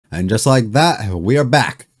And just like that, we are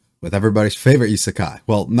back with everybody's favorite isekai.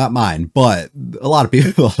 Well, not mine, but a lot of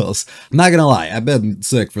people's. I'm not gonna lie, I've been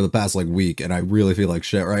sick for the past like week and I really feel like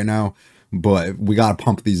shit right now, but we gotta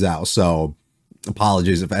pump these out. So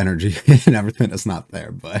apologies if energy and everything is not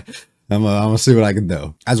there, but I'm gonna see what I can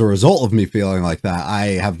do. As a result of me feeling like that, I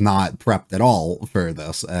have not prepped at all for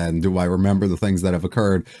this. And do I remember the things that have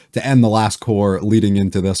occurred to end the last core leading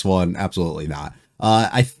into this one? Absolutely not.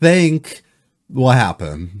 I think what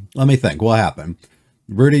happened? Let me think. What happened?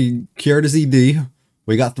 Rudy cured his ED.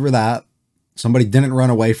 We got through that. Somebody didn't run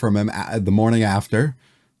away from him the morning after.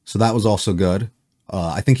 So that was also good.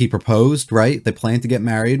 I think he proposed, right? They planned to get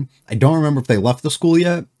married. I don't remember if they left the school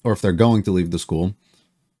yet or if they're going to leave the school.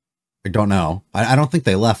 I don't know. I don't think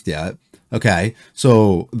they left yet. Okay,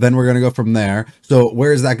 so then we're going to go from there. So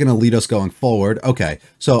where is that going to lead us going forward? Okay,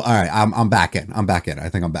 so all right, I'm back in. I'm back in. I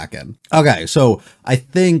think I'm back in. Okay, so I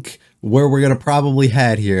think where we're going to probably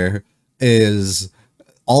head here is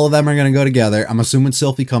all of them are going to go together. I'm assuming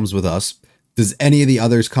Sylphie comes with us. Does any of the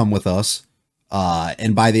others come with us?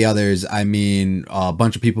 And by the others, I mean a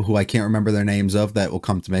bunch of people who I can't remember their names of that will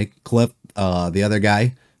come to me. Cliff, the other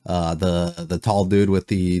guy. The tall dude with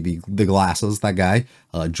the glasses, that guy,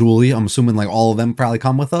 Julie. I'm assuming like all of them probably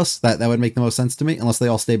come with us. That would make the most sense to me, unless they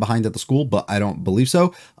all stay behind at the school, but I don't believe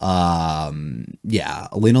so. Yeah,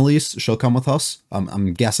 Lena Lise, she'll come with us.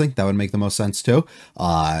 I'm guessing that would make the most sense too.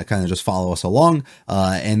 Kind of just follow us along,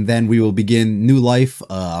 and then we will begin new life.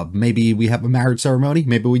 Maybe we have a marriage ceremony,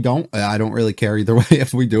 maybe we don't. I don't really care either way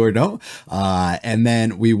if we do or don't. And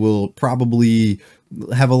then we will probably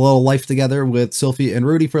have a little life together with Sylphie and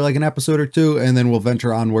Rudy for like an episode or two, and then we'll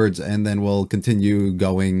venture onwards, and then we'll continue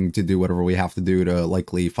going to do whatever we have to do to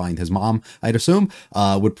likely find his mom, I'd assume,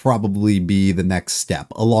 would probably be the next step.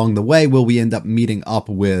 Along the way, will we end up meeting up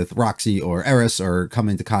with Roxy or Eris or come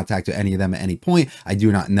into contact with any of them at any point? I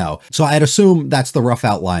do not know. So I'd assume that's the rough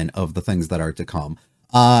outline of the things that are to come.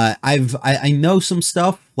 I know some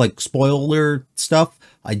stuff, like spoiler stuff,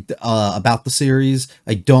 about the series.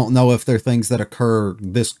 I don't know if they're things that occur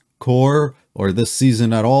this core or this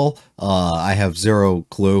season at all. I have zero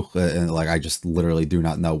clue, and like I just literally do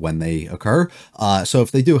not know when they occur. So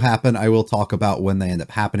if they do happen, I will talk about when they end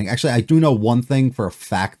up happening. Actually, I do know one thing for a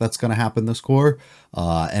fact that's going to happen this core,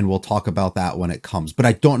 and we'll talk about that when it comes. But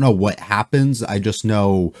I don't know what happens. I just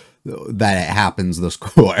know that it happens this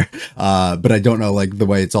core, but I don't know like the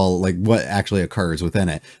way it's all like what actually occurs within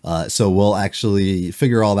it. So we'll actually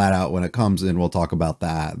figure all that out when it comes, and we'll talk about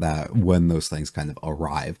that when those things kind of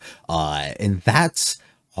arrive. And that's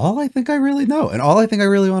all I think I really know, and all I think I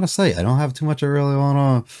really want to say. I don't have too much I really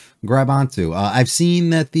want to grab onto. I've seen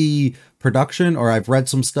that the production, or I've read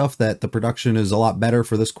some stuff that the production is a lot better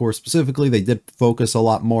for this course specifically. They did focus a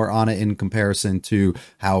lot more on it in comparison to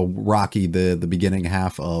how rocky the beginning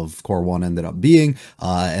half of core 1 ended up being,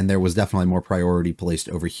 and there was definitely more priority placed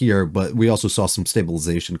over here, but we also saw some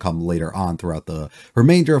stabilization come later on throughout the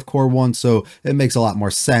remainder of core 1, so it makes a lot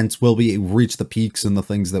more sense. Will we reach the peaks and the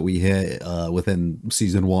things that we hit within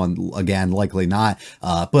season 1? Again, likely not,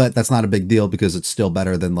 but that's not a big deal because it's still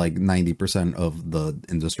better than like 90% of the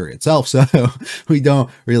industry itself. So we don't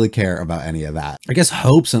really care about any of that. I guess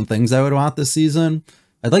hopes and things I would want this season.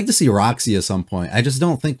 I'd like to see Roxy at some point. I just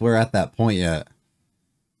don't think we're at that point yet.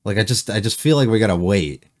 Like I just feel like we gotta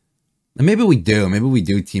wait. And maybe we do. Maybe we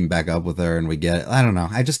do team back up with her and we get it. I don't know.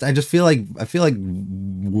 I just feel like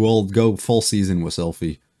we'll go full season with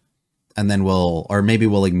Sylphie. And then or maybe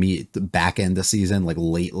we'll like meet the back end of season, like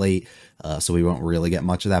late, so we won't really get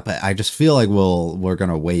much of that. But I just feel like we're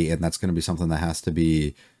gonna wait, and that's gonna be something that has to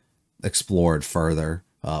be explored further,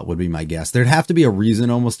 would be my guess. There'd have to be a reason,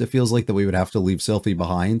 almost, it feels like, that we would have to leave Sylphie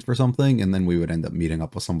behind for something, and then we would end up meeting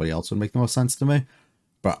up with somebody else. Would make the most sense to me.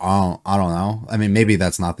 But I don't know. I mean, maybe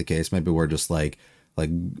that's not the case. Maybe we're just like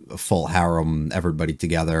a full harem, everybody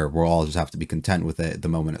together. We'll all just have to be content with it the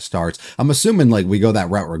moment it starts. I'm assuming like we go that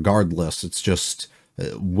route regardless. It's just,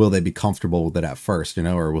 will they be comfortable with it at first, you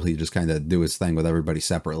know, or will he just kind of do his thing with everybody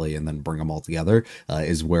separately and then bring them all together,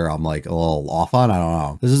 is where I'm like a little off on. I don't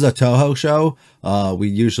know. This is a Toho show. We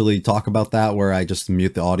usually talk about that where I just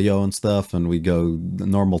mute the audio and stuff, and we go the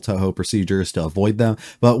normal Toho procedures to avoid them.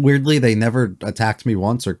 But weirdly, they never attacked me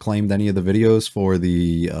once or claimed any of the videos for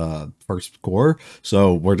the first core.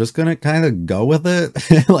 So we're just gonna kind of go with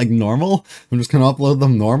it like normal. I'm just gonna upload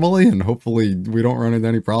them normally, and hopefully we don't run into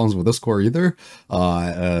any problems with this core either.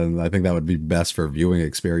 And I think that would be best for viewing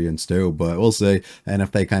experience too, but we'll see. And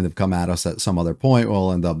if they kind of come at us at some other point,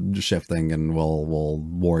 we'll end up shifting and we'll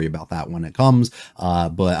worry about that when it comes.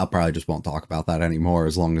 But I'll probably just won't talk about that anymore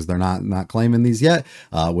as long as they're not claiming these yet,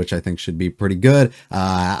 which I think should be pretty good.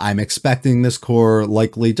 I'm expecting this core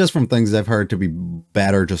likely, just from things I've heard, to be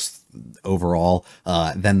better just overall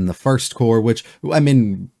than the first core, which, I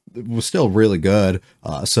mean, it was still really good,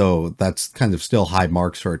 so that's kind of still high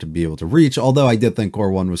marks for it to be able to reach, although I did think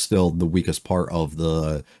Core 1 was still the weakest part of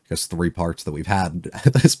the, I guess, 3 parts that we've had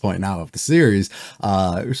at this point now of the series,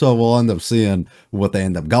 so we'll end up seeing what they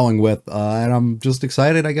end up going with, and I'm just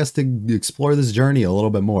excited, I guess, to explore this journey a little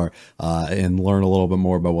bit more, and learn a little bit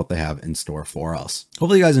more about what they have in store for us.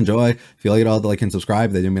 Hopefully you guys enjoy. If you like it all, like and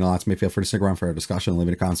subscribe. They do mean a lot to me. Feel free to stick around for a discussion, leave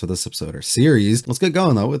any comments for this episode or series. Let's get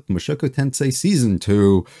going, though, with Mushoku Tensei Season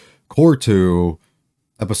 2, Core 2,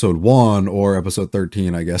 Episode 1, or Episode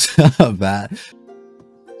 13, I guess, of that.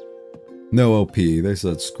 No OP. They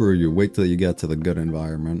said, screw you. Wait till you get to the good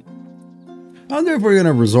environment. I wonder if we're going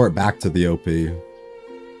to resort back to the OP.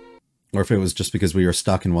 Or if it was just because we were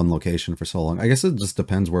stuck in one location for so long. I guess it just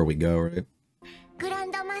depends where we go, right?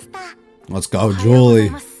 Let's go, Julie.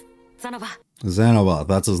 Zanova,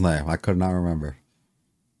 that's his name. I could not remember.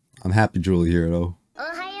 I'm happy Julie here, though.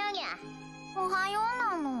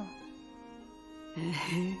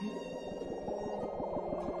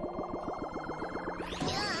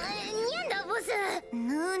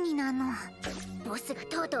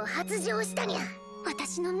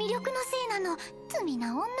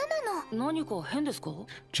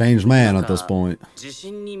 Changed man at this point.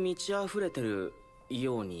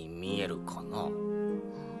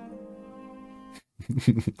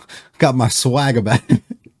 Got my swagger back.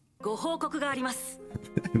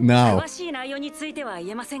 No.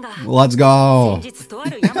 Let's go.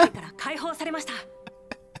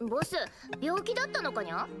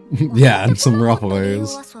 Yeah, in some rough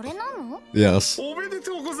ways. Yes.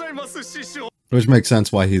 Which makes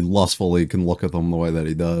sense why he lustfully can look at them the way that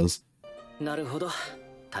he does.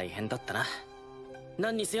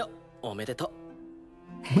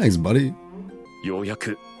 Thanks, buddy.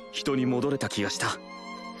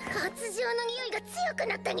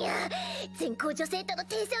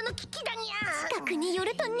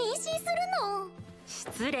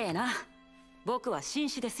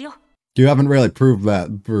 You haven't really proved that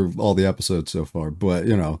for all the episodes so far, but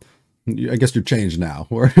you know, I guess you're changed now.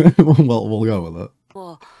 we'll go with it.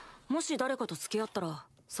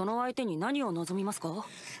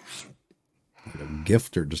 Like a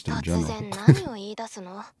gift or just in general?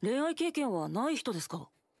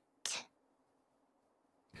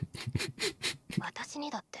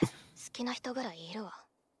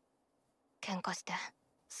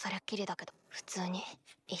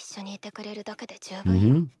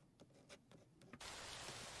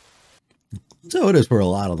 So it is for a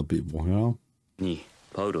lot of the people, you know?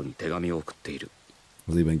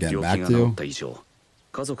 Has he been getting back to you?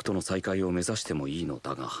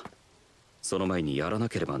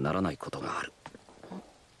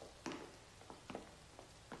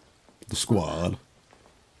 The squad.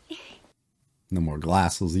 No more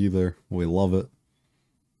glasses either. We love it.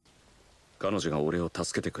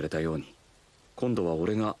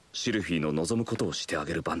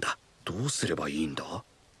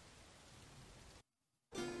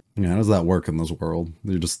 Yeah, how does that work in this world?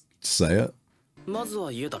 You just say it?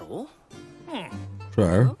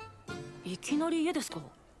 Sure.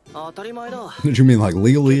 Did you mean like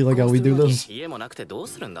legally, like how we do this? But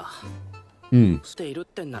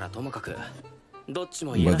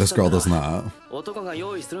this girl does not.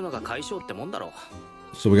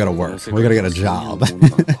 So we gotta work. We gotta get a job.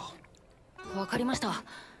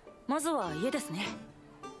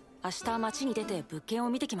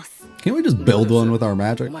 Can't we just build one with our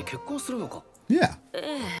magic? Yeah.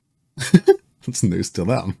 That's news to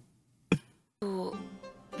them.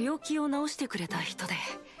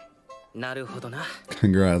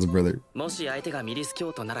 Congrats, brother.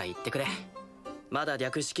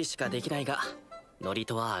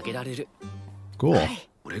 Cool. Yeah.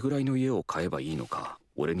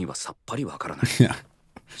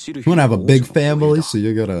 You wanna have a big family, so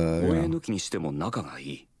you gotta,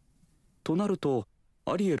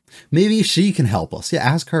 maybe she can help us. Yeah,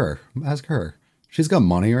 ask her. Ask her. She's got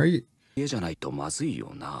money, right? Yeah.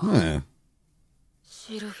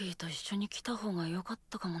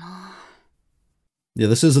 Yeah,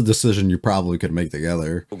 this is a decision you probably could make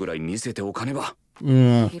together.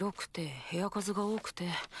 Yeah.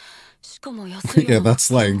 Yeah,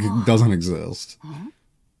 that's like, doesn't exist.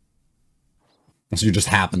 So you just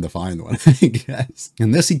happen to find one, I guess.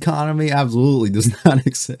 In this economy, absolutely does not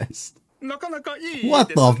exist. What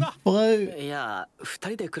the fuck? いや、二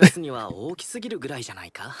人で暮らすには大きすぎるぐらいじゃな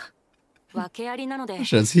いか。訳ありなので、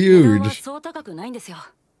 That's 値段は huge. そう高くないんですよ。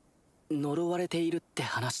呪われているって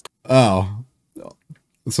話だ。Oh.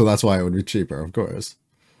 So that's why it would be cheaper, of course.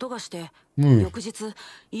 とかして、翌日、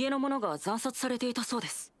家の者が惨殺されていたそうで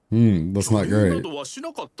す。That's not great. はし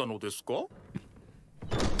なかったのですか? It's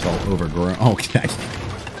all overgrown. Okay.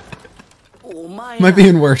 お前 Might be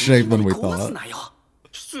in worse shape than we thought.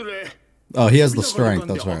 失礼。 Oh, he has the strength.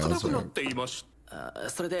 That's right. That's right.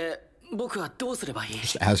 それで僕はどうすればいい?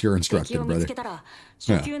 Just as you're 敵 instructed, を見つ brother. けたら、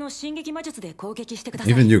初級の進撃魔術で攻撃してくださ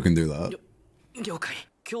い。 Even you can do that. 了解。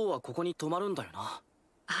今日はここに泊まるんだよな。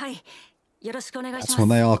はい。よろしくお願いし That's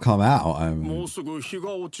ま when す。 they all come out. I も mean, うすぐ日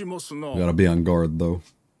が落ちますな。 you gotta be on guard, though.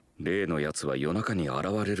 例のやつは夜中に現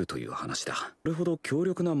れるという話だ。それほど強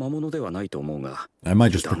力な魔物ではないと思うが。I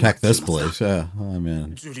might just protect this place. Yeah. I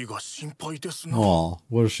mean. ジュリが心配ですな。 Oh,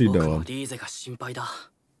 what is she 僕も doing? リーゼが心配だ。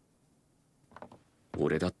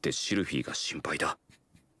俺だってシルフィーが心配だ。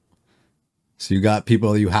So you got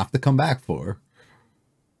people you have to come back for.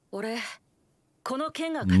 俺、この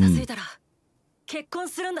剣が片付いたら、結婚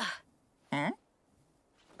するんだ。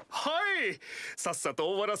はい。さっさと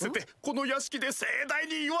終わらせて、この屋敷で盛大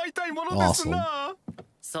に祝いたいものですな。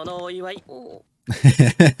そのお祝い。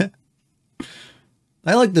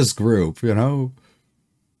I like this group, you know?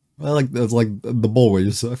 I like it's like the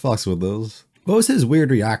boys. I fucks with those. What was his weird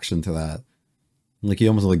reaction to that? Like he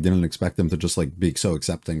almost like didn't expect them to just like be so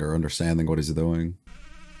accepting or understanding what he's doing.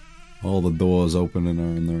 All the doors opening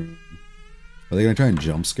are in there. Are they gonna try and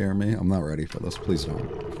jump scare me? I'm not ready for this. Please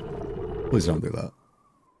don't. Please don't do that.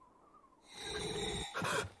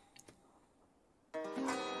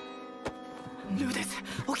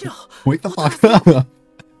 Wake the fuck up!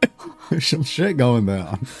 There's some shit going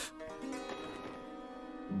down.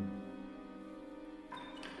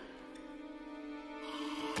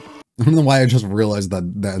 I don't know why I just realized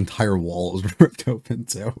that that entire wall was ripped open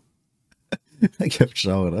too. I kept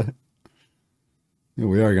showing it. Yeah,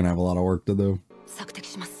 we are gonna have a lot of work to do. 索敵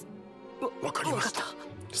します。わかりました。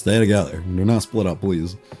 Stay together. Do not split up,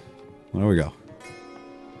 please. There we go.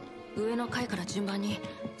 上の階から順番に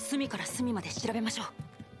隅から隅まで調べましょう。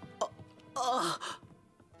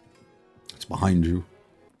It's behind you.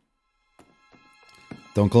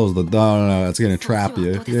 Don't close the door. No, it's gonna trap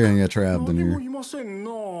you. You're gonna get trapped in 何も here. いませんな。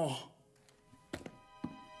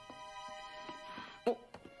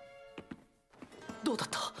どうだっ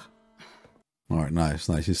た? All right,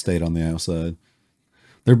 nice, nice. You stayed on the outside.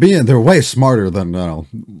 They're way smarter than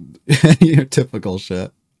your typical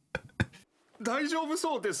shit. 大丈夫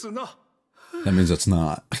そうですな。 That means it's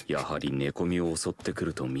not. やはり寝込みを襲ってく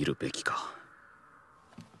ると見るべきか。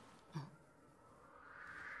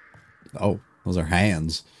Oh, those are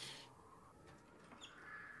hands.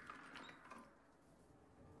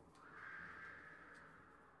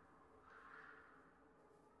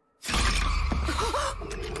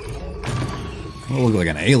 Oh, look like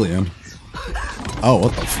an alien. Oh,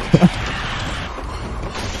 what the fuck?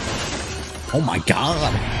 Oh my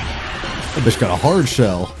god. That bitch got a hard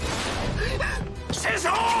shell.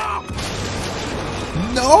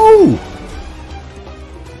 No!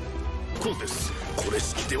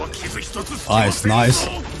 Nice, nice.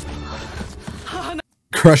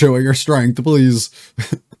 Crush it with your strength, please.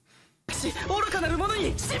 愚かなる者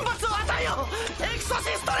に神罰を与えよエクソシ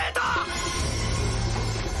ストレート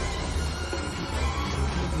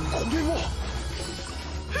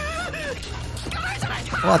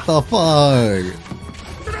What the fuck?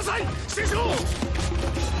 ください、師匠。お願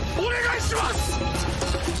いします。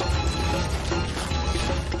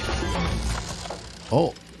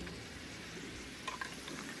 Oh.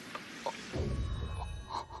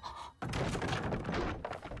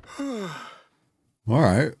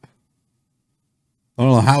 Alright. I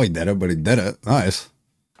don't know how he did it, but he did it. Nice.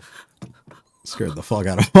 Scared the fuck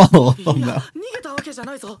out of all of them now. 逃げたわけじゃ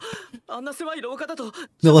ないぞ。あんな狭い廊下だと。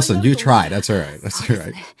 No, listen, you tried. That's alright. That's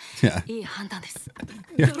alright. Yeah. いい判断です。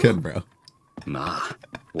 You're good, bro. まあ、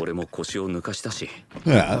俺も腰を抜かしたし。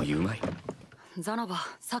 Yeah. もう言うまい。ザナバ、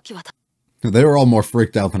さっきは They were all more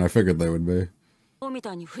freaked out than I figured they would be. み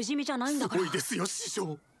たいに不死身じゃないんだから。すごいですよ、師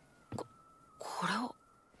匠。これを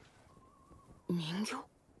人形？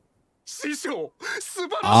師匠、素晴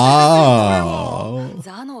らしいです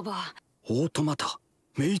よ。Oh. ザノバ、オートマタ、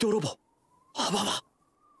メイドロボ、アババ。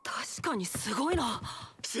確かにすごいな。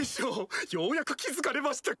師匠、ようやく気づかれ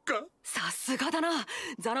ましたか。さすがだな。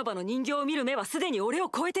ザノバの人形を見る目はすでに俺を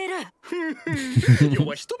超えている。要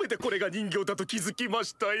は一目でこれが人形だと気づきま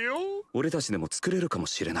したよ。俺たちでも作れるかも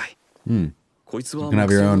しれない。Hmm. こいつは You can have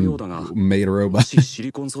木 your 製のよ own うだが、 made も robot. しシ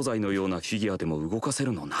リコン素材のようなフィギュアでも動かせ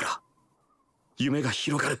るのなら。夢が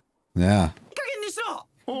広がる。 Yeah. 加減にしろ。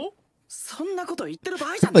お、そんなこと言ってる場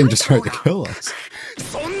合じゃない They だ just ろう tried to が。 kill us.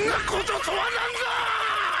 そんなこととは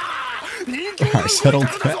なんだ。人形 Alright, settle だ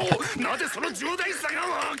ぞ。 down. なぜその重大さが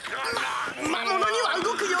わからん。魔物には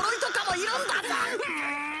動く鎧とかもいるんだぞ。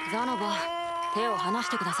ザノバ、手を離し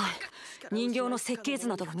てください。人形の設計図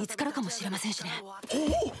などが見つかるかもしれませんしね。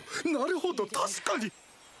おお、なるほど、確かに。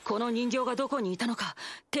この人形がどこにいたのか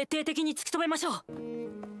徹底的に突き止めましょう。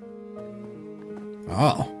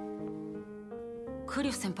 Oh. ク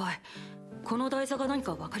リフ先輩、この台座が何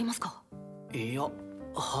かわかりますか？いや、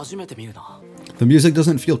初めて見るな。 The music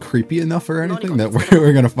doesn't feel creepy enough or anything that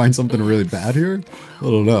we're gonna find something really bad here? I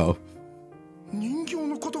don't know. 人形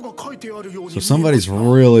のことが書いてあるように。 So somebody's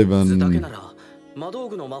really 図だけな been... ら魔道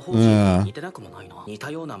具の魔法陣に似てなくもないな。似た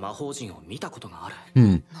ような魔法陣を見たことがある。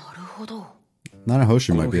 なるほど。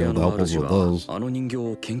 Nanahoshi こ might の部 be 屋 able to の help us 主 with は those. あの人形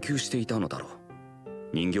を研究していたのだろう。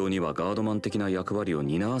人形にはガードマン的な役割を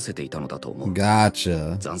担わせていたのだと思う。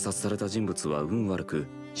 Gotcha. 惨殺された人物は運悪く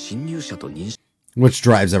侵入者と認識。 Which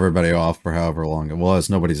drives everybody off for however long it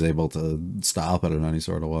was. Nobody's able to stop it in any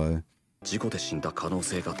sort of way. 事故で死んだ可能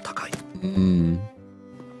性が高い。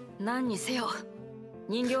何にせよ、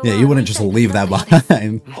人形は Yeah, you wouldn't just leave that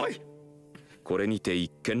behind. はい。これにて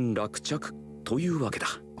一件落着というわけだ。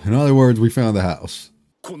 In other words, we found the house.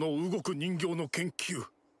 この動く人形の研究、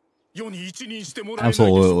世に一任してもらえないでしょ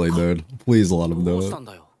う Absolutely, か。 dude. Please let him ど do うし it. たん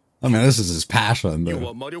だよ。 I mean, this is his passion, 世 dude.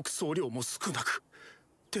 は魔力総量も少なく、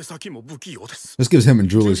手先も不器用です。 This gives him and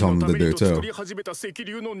Julie 人 something のた to め do にと作 too. り始めた石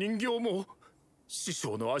流の人形も師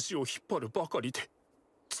匠の足を引っ張るばかりで、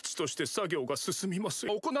父として作業が進みます。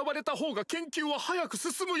行われた方が研究は早く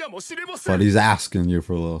進むやもしれませ But ん。 he's asking you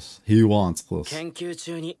for this. He wants this. 研究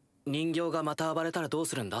中に人形がまた暴れたらどう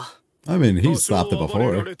するんだ。 I mean, 多 he's 少 stopped it 暴れ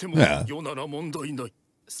ら before. れても Yeah. 世なら問題ない。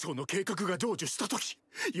その計画が成就した時、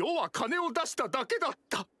世は金を出しただけだっ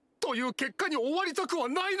たという結果に終わりたくは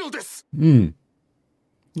ないのです。 That's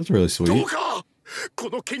really どう sweet. かこ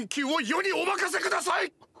の研究を世にお任せくださ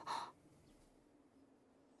い。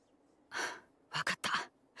わかった。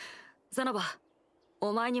ザノバ、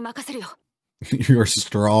お前に任せるよ。 Your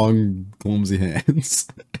strong, clumsy hands.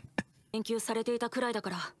 研究されていたくらいだ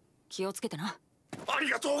から気をつけてな。あり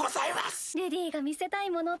がとうございます。レディが見せたい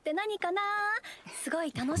ものって何かな。すご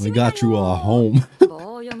い楽 We しみだよ。 got you a home.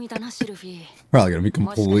 棒読みだな、シルフィー。 Probably gonna be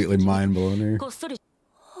completely mind blown here. こっそり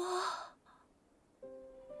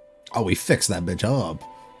Oh, we fixed that bitch up.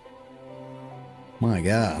 My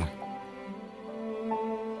god.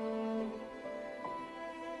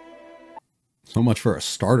 So much for a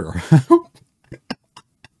starter.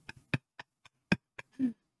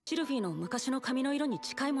 シルフィーの昔の髪の色に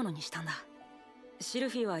近いものにしたんだ。シル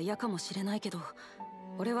フィーは嫌かもしれないけど、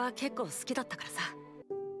俺は結構好きだったからさ。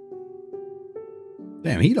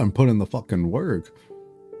 Damn, he done put in the fucking work.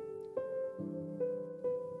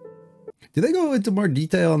 Did they go into more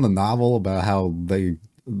detail in the novel about how they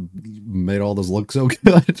made all this look so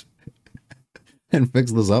good and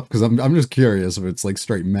fix this up? Because I'm just curious if it's like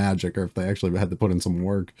straight magic or if they actually had to put in some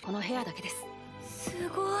work. この部屋だけです。す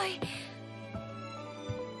ごい。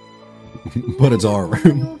 But it's our こ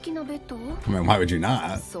んなに room. 大きなベッド？ I mean, why would you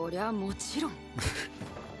not? そりゃもちろん。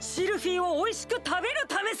シルフィーを美味しく食べる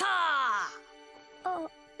ためさ。あ、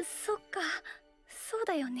そっか。そう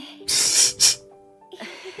だよね。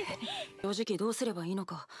正直どうすればいいの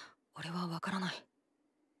か俺はわからない。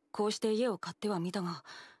こうして家を買ってはみたが、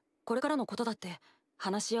これからのことだって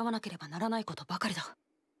話し合わなければならないことばかりだ。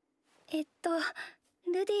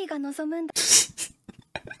ルディが望むんだ。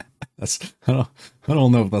 That's, I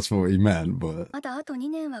don't know if that's what he meant, but まだあと2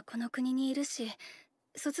年はこの国にいるし、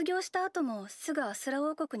卒業した後もすぐアスラ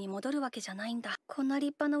王国に戻るわけじゃないんだ。こんな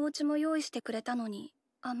立派なお家も用意してくれたのに、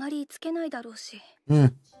あまりつけないだろうし。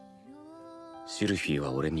シルフィー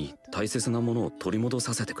は俺に大切なものを取り戻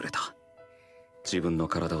させてくれた。自分の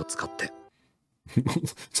体を使って。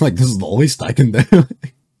 it's like this is the least I can do.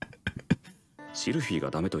 シルフィーが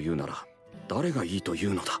ダメと言うなら誰がいいとい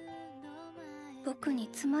うのだ。僕に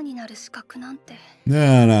妻になる資格なんて。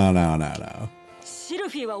 No, no, no, no, no. シル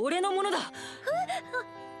フィーは俺のものだ。はい、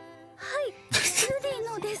ルデ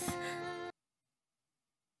ィのです。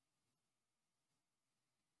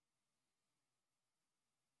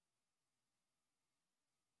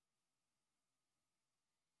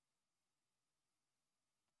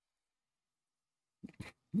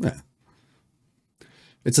 Yeah.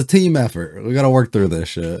 It's a team effort. We gotta work through this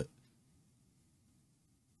shit.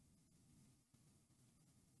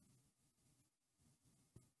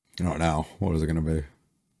 Oh no, what is it gonna be?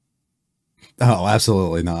 Oh,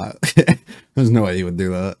 absolutely not. There's no way he would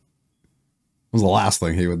do that. It was the last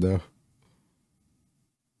thing he would do.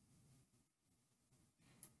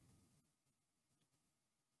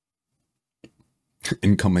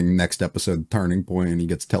 incoming next episode turning point and he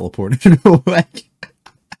gets teleported away.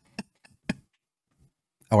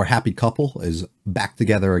 Our happy couple is back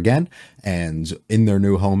together again and in their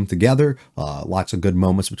new home together. Lots of good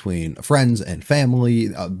moments between friends and family,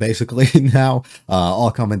 basically now, all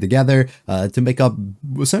coming together to make up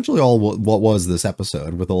essentially all what was this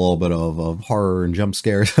episode, with a little bit of horror and jump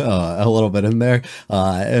scares a little bit in there.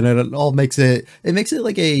 And it all makes it like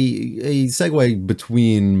a segue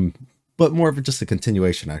between, but more of just a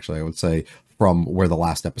continuation, actually, I would say, from where the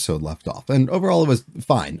last episode left off. And overall, it was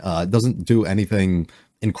fine. It doesn't do anything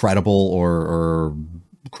incredible or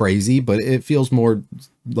crazy, but it feels more,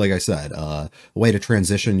 like I said, a way to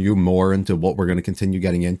transition you more into what we're going to continue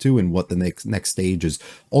getting into and what the next stage is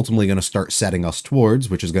ultimately going to start setting us towards,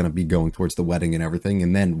 which is going to be going towards the wedding and everything.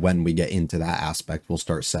 And then when we get into that aspect, we'll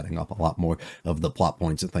start setting up a lot more of the plot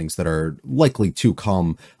points and things that are likely to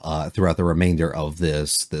come throughout the remainder of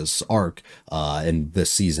this arc and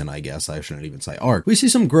this season. I guess I shouldn't even say arc. We see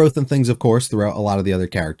some growth and things, of course, throughout a lot of the other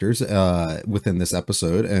characters within this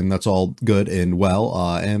episode, and that's all good and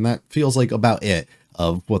well, and that feels like about it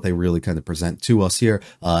of what they really kind of present to us here.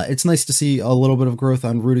 It's nice to see a little bit of growth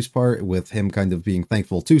on Rudy's part, with him kind of being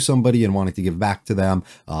thankful to somebody and wanting to give back to them,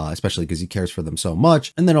 especially because he cares for them so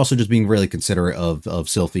much. And then also just being really considerate of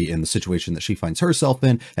Sylphie in the situation that she finds herself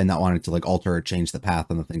in, and not wanting to like alter or change the path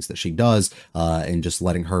and the things that she does, and just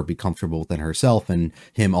letting her be comfortable within herself, and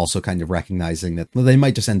him also kind of recognizing that they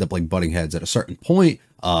might just end up like butting heads at a certain point,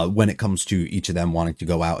 when it comes to each of them wanting to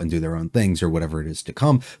go out and do their own things or whatever it is to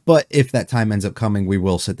come. But if that time ends up coming, we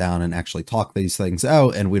will sit down and actually talk these things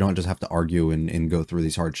out, and we don't just have to argue and go through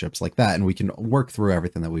these hardships like that, and we can work through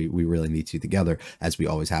everything that we really need to together, as we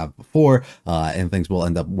always have before, and things will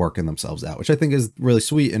end up working themselves out, which I think is really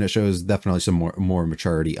sweet, and it shows definitely some more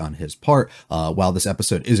maturity on his part. While this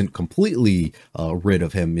episode isn't completely rid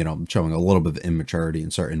of him, you know, showing a little bit of immaturity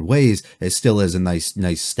in certain ways, it still is a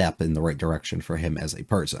nice step in the right direction for him as a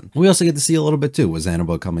person. We also get to see a little bit too with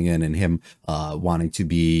Xanabo coming in and him wanting to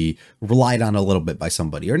be relied on a little bit by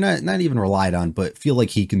somebody, or not even relied on, but feel like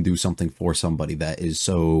he can do something for somebody that is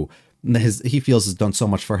so he feels has done so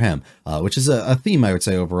much for him, which is a theme, I would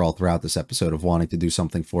say, overall throughout this episode, of wanting to do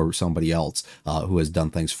something for somebody else who has done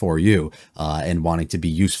things for you, and wanting to be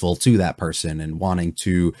useful to that person, and wanting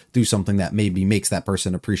to do something that maybe makes that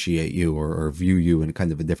person appreciate you or view you in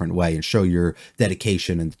kind of a different way, and show your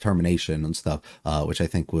dedication and determination and stuff, which I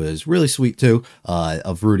think was really sweet too,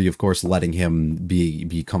 of Rudy, of course, letting him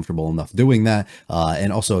be comfortable enough doing that,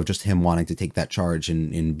 and also just him wanting to take that charge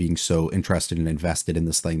and being so interested and invested in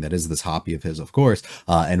this thing that is this hobby of his, of course,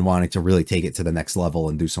 and wanting to really take it to the next level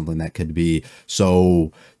and do something that could be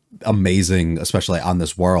so amazing, especially on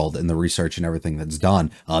this world and the research and everything that's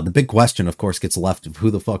done. The big question, of course, gets left of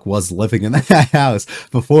who the fuck was living in that house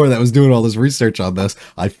before that was doing all this research on this.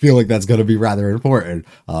 I feel like that's going to be rather important,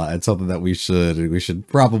 and something that we should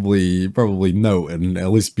probably note and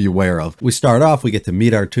at least be aware of. We start off, we get to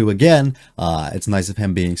meet our two again. It's nice of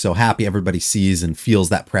him being so happy. Everybody sees and feels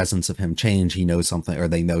that presence of him change. He knows something, or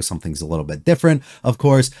they know something's a little bit different, of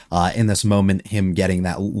course. In this moment, him getting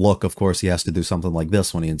that look, of course, he has to do something like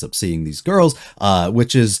this when he ends up seeing these girls,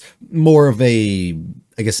 which is more of a,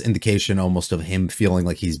 I guess, indication almost of him feeling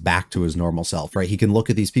like he's back to his normal self, right? He can look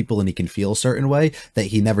at these people and he can feel a certain way that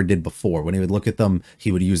he never did before. When he would look at them,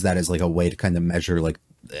 he would use that as like a way to kind of measure like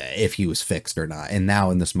if he was fixed or not. And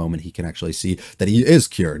now in this moment, he can actually see that he is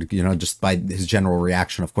cured, you know, just by his general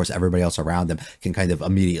reaction. Of course, everybody else around him can kind of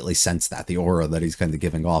immediately sense that the aura that he's kind of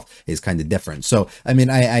giving off is kind of different. So, I mean,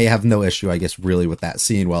 I have no issue, I guess, really with that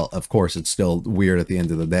scene. Well, of course, it's still weird at the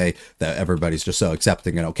end of the day that everybody's just so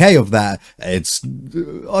accepting and okay of that. It's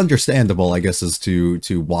understandable, I guess, as to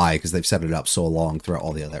why, because they've set it up so long throughout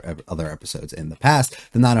all the other episodes in the past.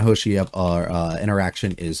 The Nanahoshi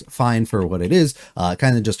interaction is fine for what it is,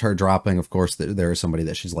 kind of just her dropping, of course, that there is somebody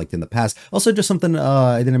that she's liked in the past. Also, just something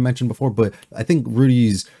I didn't mention before, but I think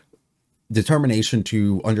Rudy's determination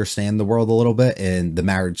to understand the world a little bit and the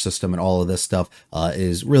marriage system and all of this stuff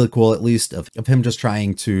is really cool, at least of him just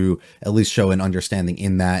trying to at least show an understanding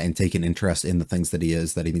in that and take an interest in the things that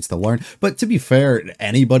he needs to learn. But to be fair,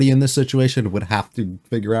 anybody in this situation would have to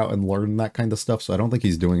figure out and learn that kind of stuff, so I don't think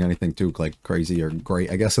he's doing anything too like crazy or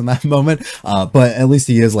great, I guess, in that moment, but at least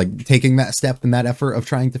he is like taking that step and that effort of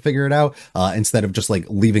trying to figure it out, instead of just like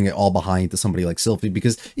leaving it all behind to somebody like Sylphie.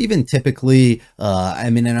 Because even typically, I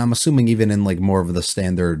mean, and I'm assuming even in like more of the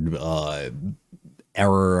standard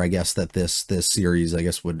era, I guess, that this series, I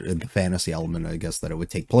guess, would, the fantasy element, I guess, that it would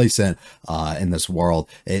take place in this world.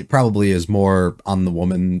 It probably is more on the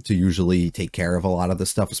woman to usually take care of a lot of this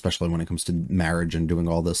stuff, especially when it comes to marriage and doing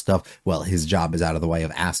all this stuff. Well, his job is out of the way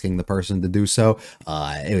of asking the person to do so.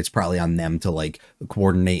 It's probably on them to like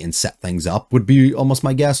coordinate and set things up, would be almost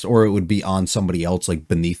my guess, or it would be on somebody else like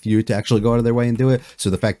beneath you to actually go out of their way and do it. So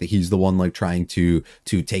the fact that he's the one like trying to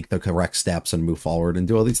take the correct steps and move forward and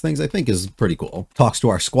do all these things, I think is pretty cool. Talks to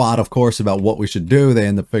our squad, of course, about what we should do. They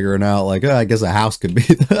end up figuring out like, I guess a house could be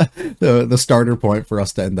the starter point for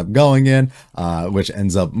us to end up going in, which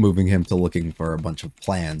ends up moving him to looking for a bunch of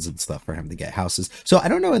plans and stuff for him to get houses. So I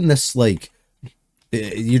don't know, in this, like,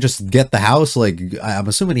 you just get the house, like, I'm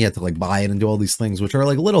assuming he had to like buy it and do all these things, which are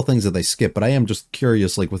like little things that they skip, but I am just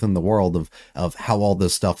curious, like, within the world of how all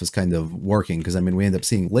this stuff is kind of working, because I mean, we end up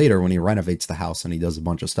seeing later when he renovates the house and he does a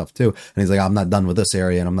bunch of stuff too, and he's like, I'm not done with this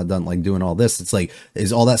area and I'm not done like doing all this. It's like,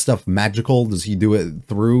 is all that stuff magical? Does he do it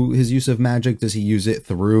through his use of magic? Does he use it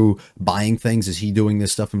through buying things? Is he doing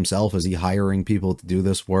this stuff himself? Is he hiring people to do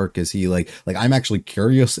this work? Is he like I'm actually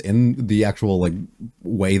curious in the actual like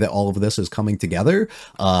way that all of this is coming together,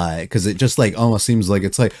 because it just like almost seems like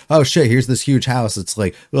it's like, oh shit, here's this huge house. It's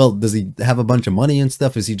like, well, does he have a bunch of money and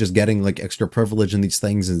stuff? Is he just getting like extra privilege in these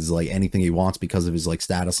things, and is like anything he wants because of his like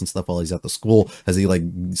status and stuff while he's at the school? Has he like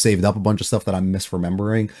saved up a bunch of stuff that I'm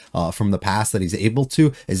misremembering from the past that he's able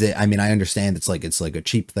to? Is it, I mean, I understand it's like a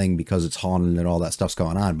cheap thing because it's haunted and all that stuff's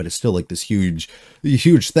going on, but it's still like this huge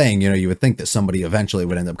thing, you know. You would think that somebody eventually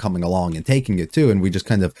would end up coming along and taking it too, and we just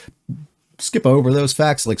kind of skip over those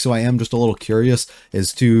facts. Like, so I am just a little curious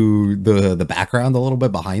as to the background a little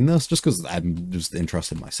bit behind this, just because I'm just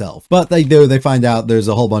interested myself. But they find out there's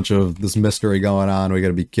a whole bunch of this mystery going on. We got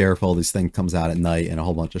to be careful. This thing comes out at night and a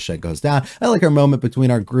whole bunch of shit goes down. I like our moment between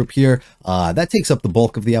our group here. That takes up the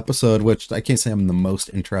bulk of the episode, which I can't say I'm the most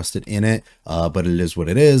interested in it, but it is what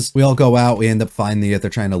it is. We all go out. We end up finding it. They're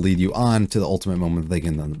trying to lead you on to the ultimate moment that they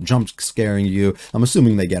can then jump scaring you. I'm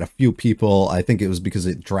assuming they get a few people. I think it was because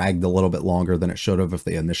it dragged a little bit longer than it should have. If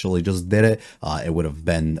they initially just did it, it would have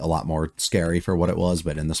been a lot more scary for what it was,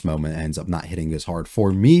 but in this moment it ends up not hitting as hard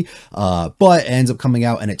for me, but it ends up coming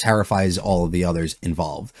out and it terrifies all of the others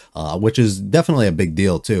involved, which is definitely a big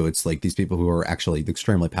deal too. It's like these people who are actually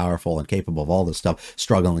extremely powerful and capable of all this stuff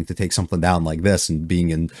struggling to take something down like this and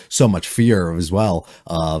being in so much fear as well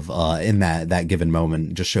of in that given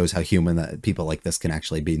moment just shows how human that people like this can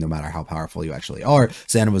actually be, no matter how powerful you actually are.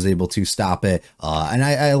 Santa was able to stop it, and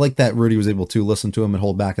I like that Rudy was able to listen to him and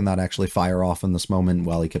hold back and not actually fire off in this moment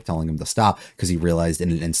while he kept telling him to stop, because he realized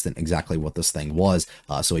in an instant exactly what this thing was.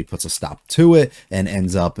 So he puts a stop to it and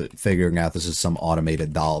ends up figuring out this is some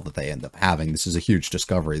automated doll that they end up having. This is a huge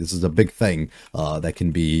discovery. This is a big thing that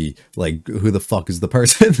can be like, who the fuck is the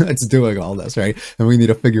person that's doing all this, right? And we need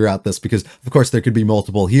to figure out this, because of course there could be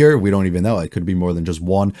multiple here. We don't even know. It could be more than just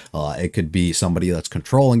one. It could be somebody that's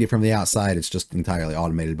controlling it from the outside. It's just entirely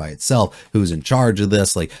automated by itself. Who's in charge of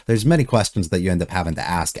this? Like, there's many questions that you end up having to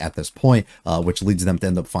ask at this point, which leads them to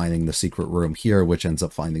end up finding the secret room here, which ends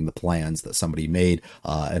up finding the plans that somebody made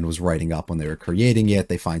and was writing up when they were creating it.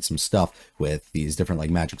 They find some stuff with these different like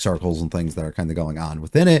magic circles and things that are kind of going on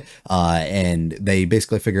within it, and they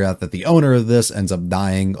basically figure out that the owner of this ends up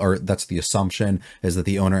dying, or that's the assumption, is that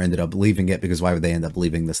the owner ended up leaving it, because why would they end up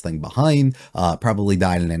leaving this thing behind? Probably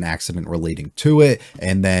died in an accident relating to it,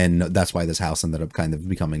 and then that's why this house ended up kind of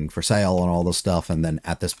becoming for sale and all this stuff. And then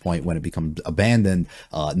at this point, when it becomes abandoned,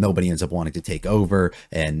 nobody ends up wanting to take over,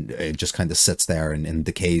 and it just kind of sits there and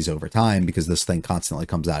decays over time, because this thing constantly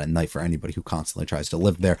comes out at night for anybody who constantly tries to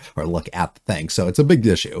live there or look at the thing. So it's a big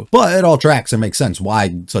issue, but it all tracks and makes sense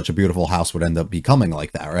why such a beautiful house would end up becoming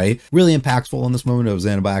like that, right? Really impactful in this moment of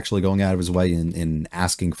Zanaba actually going out of his way in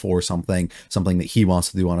asking for something that he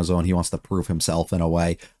wants to do on his own. He wants to prove himself in a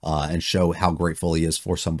way, and show how grateful he is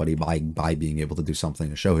for somebody by being able to do something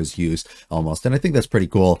to show his use almost. And I think that's pretty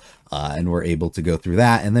cool. And we're able to go through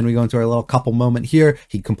that. And then we go into our little couple moment here.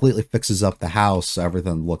 He completely fixes up the house.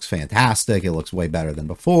 Everything looks fantastic. It looks way better than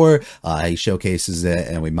before. He showcases it,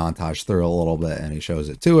 and we montage through a little bit, and he shows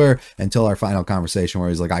it to her until our final conversation where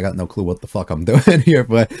he's like, I got no clue what the fuck I'm doing here,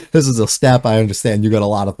 but this is a step. I understand you got a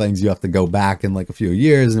lot of things you have to go back in like a few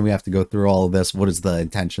years, and we have to go through all of this. What is the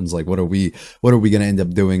intentions? Like, what are we going to end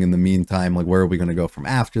up doing in the meantime? Like, where are we going to go from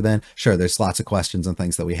after then? Sure, there's lots of questions and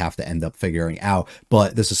things that we have to end up figuring out,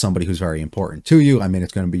 but this is somebody somebody who's very important to you. I mean,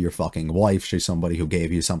 it's going to be your fucking wife. She's somebody who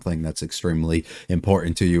gave you something that's extremely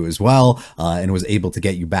important to you as well, and was able to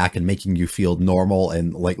get you back and making you feel normal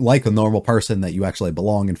and like a normal person, that you actually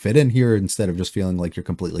belong and fit in here, instead of just feeling like you're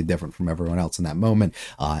completely different from everyone else in that moment.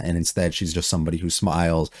 And instead, she's just somebody who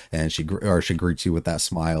smiles, and she greets you with that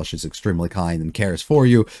smile. She's extremely kind and cares for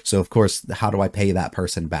you. So of course, how do I pay that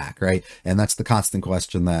person back, right? And that's the constant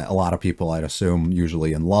question that a lot of people, I'd assume,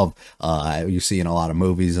 usually in love, you see in a lot of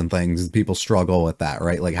movies and things, people struggle with that,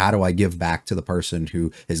 right? Like, how do I give back to the person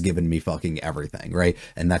who has given me fucking everything, right?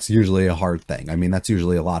 And that's usually a hard thing. I mean, that's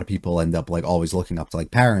usually a lot of people end up like always looking up to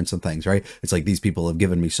like parents and things, right? It's like, these people have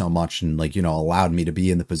given me so much and like, you know, allowed me to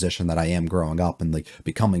be in the position that I am growing up and like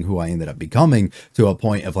becoming who I ended up becoming, to a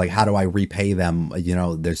point of like, how do I repay them? You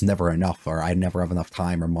know, there's never enough, or I never have enough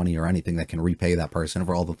time or money or anything that can repay that person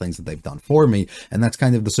for all the things that they've done for me. And that's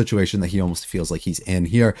kind of the situation that he almost feels like he's in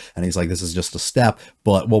here. And he's like, this is just a step,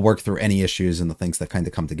 but we'll work through any issues and the things that kind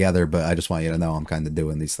of come together. But I just want you to know I'm kind of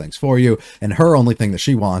doing these things for you. And her only thing that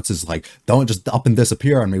she wants is like, don't just up and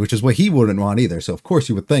disappear on me, which is what he wouldn't want either. So of course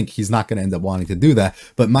you would think he's not going to end up wanting to do that.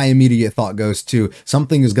 But my immediate thought goes to,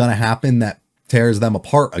 something is going to happen that tears them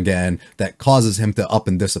apart again, that causes him to up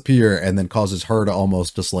and disappear, and then causes her to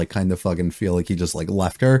almost just like kind of fucking feel like he just like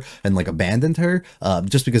left her and like abandoned her,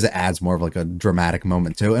 just because it adds more of like a dramatic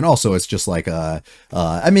moment too. And also it's just like I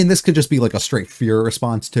mean, this could just be like a straight fear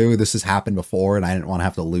response too. This has happened before and I didn't want to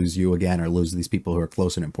have to lose you again, or lose these people who are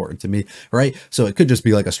close and important to me, right? So it could just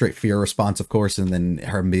be like a straight fear response, of course, and then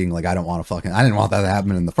her being like, I didn't want that to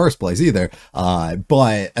happen in the first place either.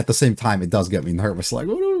 But at the same time, it does get me nervous, like,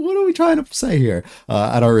 what are we trying to say here?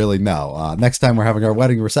 I don't really know. Next time we're having our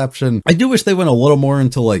wedding reception, I do wish they went a little more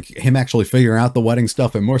into like him actually figuring out the wedding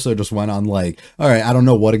stuff, and more so just went on like, all right, I don't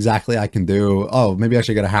know what exactly I can do. Oh, maybe I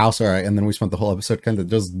should get a house. All right. And then we spent the whole episode kind of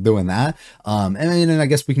just doing that. And I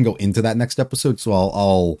guess we can go into that next episode. So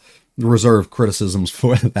I'll reserve criticisms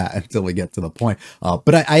for that until we get to the point.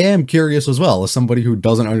 But I am curious as well, as somebody who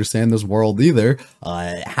doesn't understand this world either,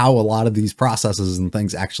 how a lot of these processes and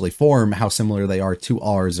things actually form, how similar they are to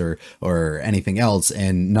ours or anything else.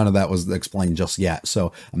 And none of that was explained just yet.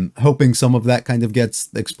 So I'm hoping some of that kind of gets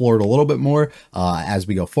explored a little bit more as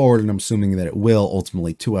we go forward. And I'm assuming that it will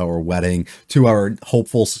ultimately 2-hour wedding, 2-hour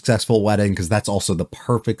hopeful, successful wedding, because that's also the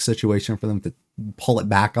perfect situation for them to pull it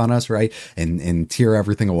back on us, right? And tear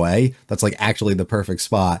everything away. That's like actually the perfect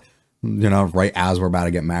spot, you know, right as we're about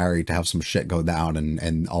to get married, to have some shit go down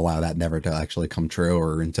and allow that never to actually come true,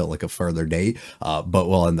 or until like a further date. But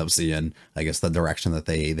we'll end up seeing, I guess, the direction that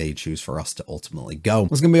they choose for us to ultimately go.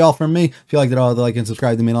 That's gonna be all from me. If you liked it all, like and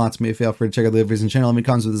subscribe to me lots of me. If you feel free to check out the recent channel, let me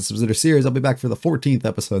comments with this visitor series. I'll be back for the 14th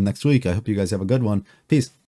episode next week. I hope you guys have a good one. Peace.